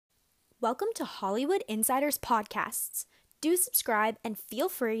Welcome to Hollywood Insiders Podcasts. Do subscribe and feel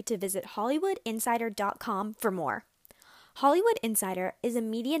free to visit HollywoodInsider.com for more. Hollywood Insider is a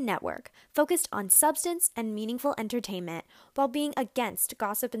media network focused on substance and meaningful entertainment while being against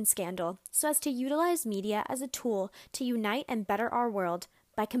gossip and scandal, so as to utilize media as a tool to unite and better our world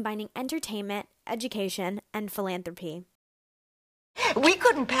by combining entertainment, education, and philanthropy. We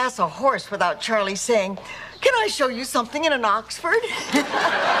couldn't pass a horse without Charlie saying, "Can I show you something in an Oxford?"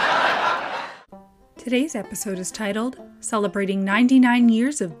 Today's episode is titled, Celebrating 99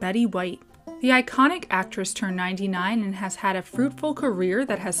 Years of Betty White. The iconic actress turned 99 and has had a fruitful career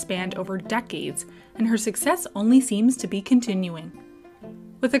that has spanned over decades, and her success only seems to be continuing.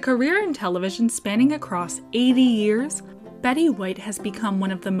 With a career in television spanning across 80 years, Betty White has become one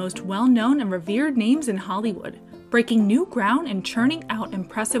of the most well-known and revered names in Hollywood, breaking new ground and churning out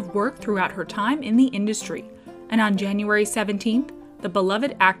impressive work throughout her time in the industry. And on January 17th, the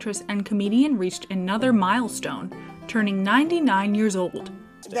beloved actress and comedian reached another milestone, turning 99 years old.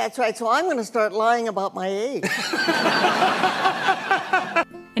 That's right, so I'm going to start lying about my age.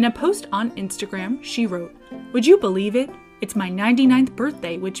 In a post on Instagram, she wrote, "Would you believe it? It's my 99th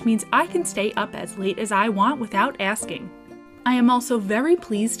birthday, which means I can stay up as late as I want without asking. I am also very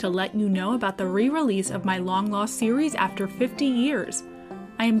pleased to let you know about the re-release of my long-lost series after 50 years.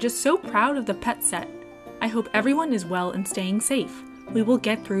 I am just so proud of the pet set. I hope everyone is well and staying safe. We will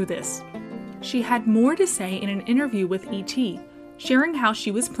get through this." She had more to say in an interview with ET, sharing how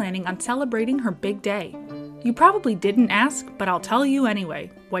she was planning on celebrating her big day. "You probably didn't ask, but I'll tell you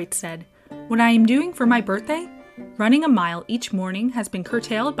anyway," White said. "What I am doing for my birthday? Running a mile each morning has been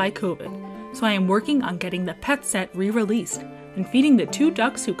curtailed by COVID, so I am working on getting the pet set re-released and feeding the 2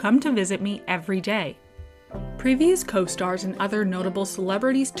 ducks who come to visit me every day." Previous co-stars and other notable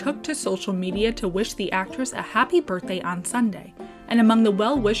celebrities took to social media to wish the actress a happy birthday on Sunday, and among the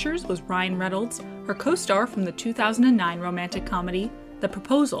well-wishers was Ryan Reynolds, her co-star from the 2009 romantic comedy, The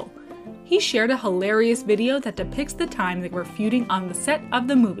Proposal. He shared a hilarious video that depicts the time they were feuding on the set of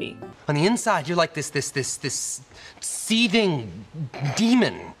the movie. "On the inside, you're like this seething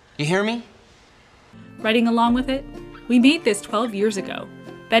demon. You hear me?" Writing along with it, "We made this 12 years ago.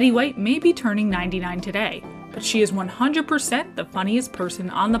 Betty White may be turning 99 today, but she is 100% the funniest person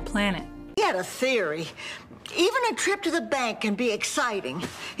on the planet." He had a theory. Even a trip to the bank can be exciting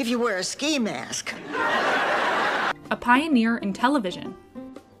if you wear a ski mask. A pioneer in television,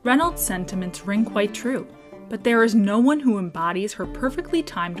 Reynolds' sentiments ring quite true, but there is no one who embodies her perfectly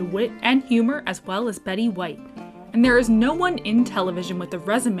timed wit and humor as well as Betty White. And there is no one in television with a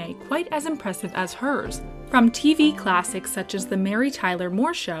resume quite as impressive as hers. From TV classics such as The Mary Tyler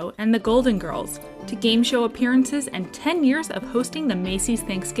Moore Show and The Golden Girls, to game show appearances and 10 years of hosting the Macy's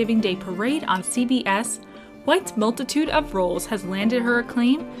Thanksgiving Day Parade on CBS, White's multitude of roles has landed her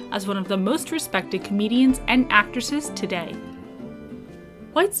acclaim as one of the most respected comedians and actresses today.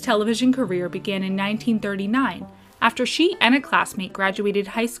 White's television career began in 1939, after she and a classmate graduated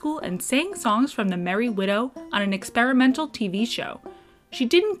high school and sang songs from The Merry Widow on an experimental TV show. She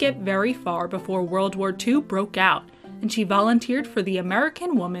didn't get very far before World War II broke out, and she volunteered for the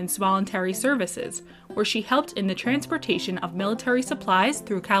American Women's Voluntary Services, where she helped in the transportation of military supplies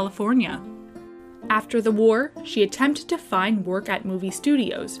through California. After the war, she attempted to find work at movie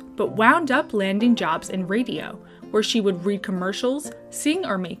studios, but wound up landing jobs in radio, where she would read commercials, sing,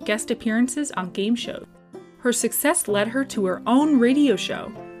 or make guest appearances on game shows. Her success led her to her own radio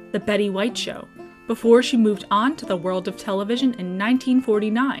show, The Betty White Show, before she moved on to the world of television in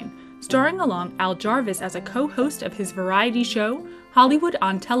 1949, starring along Al Jarvis as a co-host of his variety show, Hollywood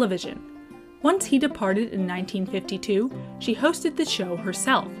on Television. Once he departed in 1952, she hosted the show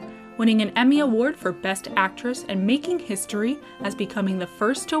herself, winning an Emmy Award for Best Actress and making history as becoming the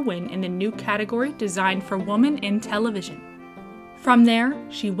first to win in the new category designed for women in television. From there,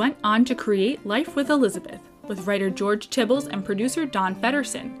 she went on to create Life with Elizabeth, with writer George Tibbles and producer Don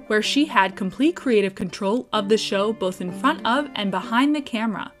Feddersen, where she had complete creative control of the show both in front of and behind the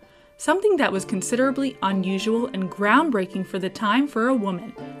camera, something that was considerably unusual and groundbreaking for the time for a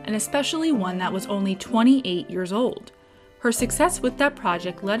woman, and especially one that was only 28 years old. Her success with that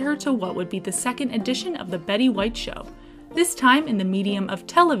project led her to what would be the second edition of The Betty White Show, this time in the medium of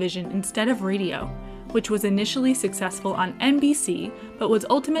television instead of radio, which was initially successful on NBC but was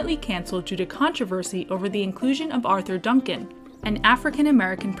ultimately canceled due to controversy over the inclusion of Arthur Duncan, an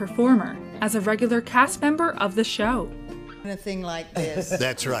African-American performer, as a regular cast member of the show. A thing like this.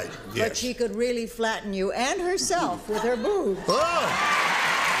 That's right, yes. But she could really flatten you and herself with her boobs.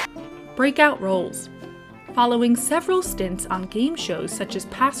 Oh! Breakout roles. Following several stints on game shows such as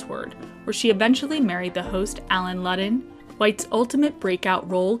Password, where she eventually married the host Alan Ludden, White's ultimate breakout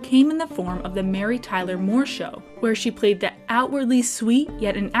role came in the form of The Mary Tyler Moore Show, where she played the outwardly sweet,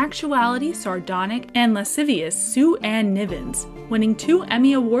 yet in actuality sardonic and lascivious Sue Ann Nivens, winning 2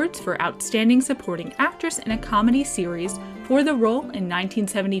 Emmy Awards for Outstanding Supporting Actress in a Comedy Series for the role in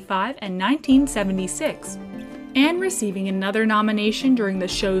 1975 and 1976, and receiving another nomination during the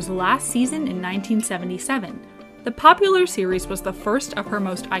show's last season in 1977. The popular series was the first of her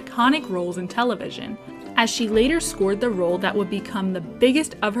most iconic roles in television, as she later scored the role that would become the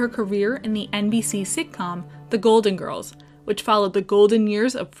biggest of her career in the NBC sitcom The Golden Girls, which followed the golden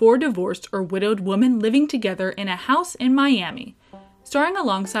years of 4 divorced or widowed women living together in a house in Miami. Starring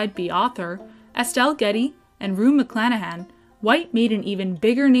alongside Bea Arthur, Estelle Getty, and Rue McClanahan, White made an even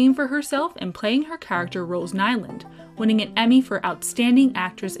bigger name for herself in playing her character Rose Nyland, winning an Emmy for Outstanding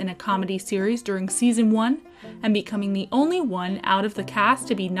Actress in a Comedy Series during Season 1, and becoming the only one out of the cast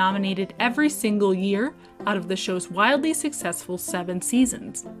to be nominated every single year out of the show's wildly successful 7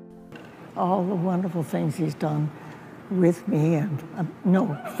 seasons. All the wonderful things he's done with me and,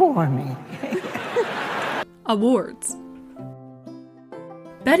 for me. Awards.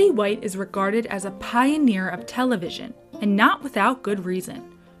 Betty White is regarded as a pioneer of television, and not without good reason.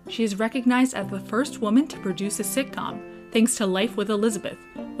 She is recognized as the first woman to produce a sitcom, thanks to Life with Elizabeth,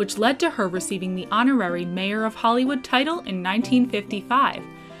 which led to her receiving the honorary Mayor of Hollywood title in 1955,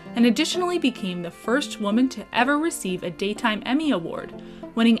 and additionally became the first woman to ever receive a Daytime Emmy Award,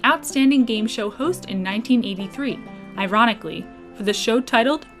 winning Outstanding Game Show Host in 1983, ironically, for the show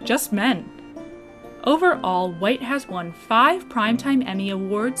titled Just Men. Overall, White has won 5 Primetime Emmy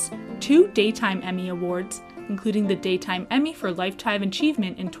Awards, 2 Daytime Emmy Awards, including the Daytime Emmy for Lifetime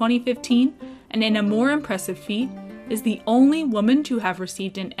Achievement in 2015, and in a more impressive feat, is the only woman to have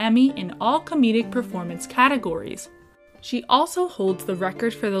received an Emmy in all comedic performance categories. She also holds the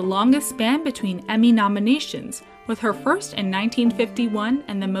record for the longest span between Emmy nominations, with her first in 1951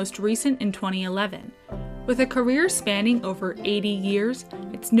 and the most recent in 2011. With a career spanning over 80 years,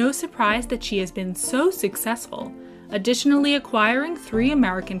 it's no surprise that she has been so successful, additionally acquiring 3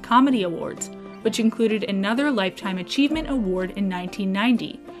 American Comedy Awards, which included another Lifetime Achievement Award in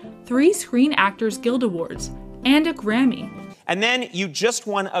 1990, 3 Screen Actors Guild Awards, and a Grammy. And then you just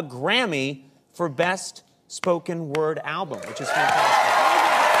won a Grammy for Best Spoken Word Album, which is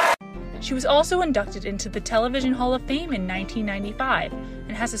fantastic. She was also inducted into the Television Hall of Fame in 1995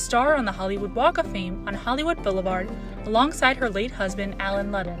 and has a star on the Hollywood Walk of Fame on Hollywood Boulevard alongside her late husband,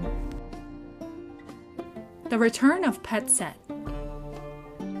 Alan Ludden. The return of Pet Set.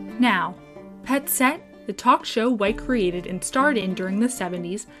 Now, Pet Set, the talk show White created and starred in during the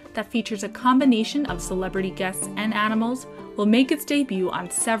 70s that features a combination of celebrity guests and animals, will make its debut on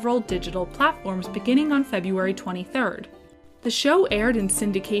several digital platforms beginning on February 23rd. The show aired in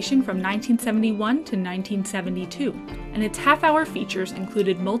syndication from 1971 to 1972, and its half-hour features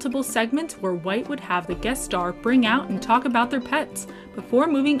included multiple segments where White would have the guest star bring out and talk about their pets, before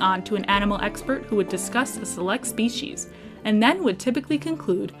moving on to an animal expert who would discuss a select species, and then would typically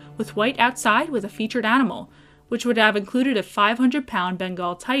conclude with White outside with a featured animal, which would have included a 500-pound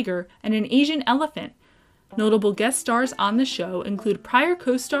Bengal tiger and an Asian elephant. Notable guest stars on the show include prior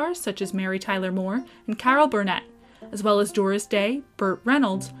co-stars such as Mary Tyler Moore and Carol Burnett, as well as Doris Day, Burt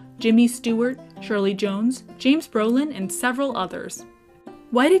Reynolds, Jimmy Stewart, Shirley Jones, James Brolin, and several others.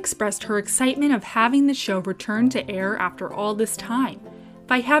 White expressed her excitement of having the show return to air after all this time.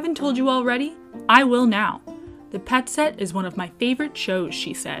 If I haven't told you already, I will now. The Pet Set is one of my favorite shows,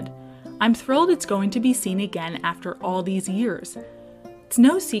 she said. I'm thrilled it's going to be seen again after all these years. It's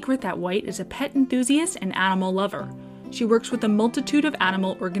no secret that White is a pet enthusiast and animal lover. She works with a multitude of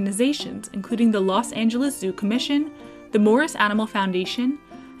animal organizations, including the Los Angeles Zoo Commission, the Morris Animal Foundation,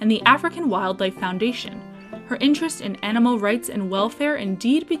 and the African Wildlife Foundation. Her interest in animal rights and welfare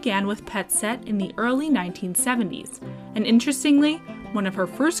indeed began with Pet Set in the early 1970s, and interestingly, one of her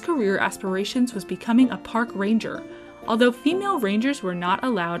first career aspirations was becoming a park ranger, although female rangers were not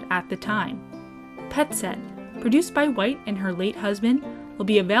allowed at the time. Pet Set, produced by White and her late husband, will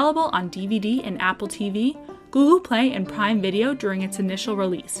be available on DVD and Apple TV, Google Play, and Prime Video during its initial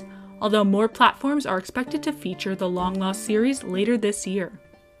release, although more platforms are expected to feature the long-lost series later this year.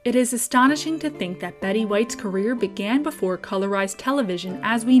 It is astonishing to think that Betty White's career began before colorized television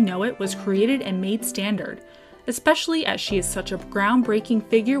as we know it was created and made standard, especially as she is such a groundbreaking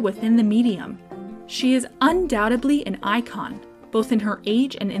figure within the medium. She is undoubtedly an icon, both in her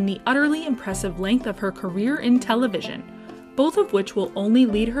age and in the utterly impressive length of her career in television, both of which will only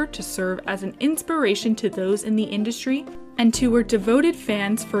lead her to serve as an inspiration to those in the industry and to her devoted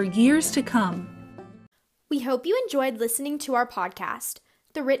fans for years to come. We hope you enjoyed listening to our podcast.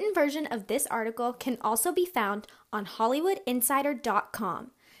 The written version of this article can also be found on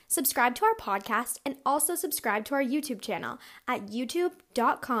HollywoodInsider.com. Subscribe to our podcast and also subscribe to our YouTube channel at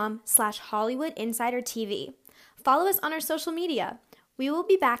youtube.com/HollywoodInsiderTV. Follow us on our social media. We will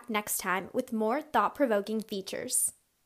be back next time with more thought-provoking features.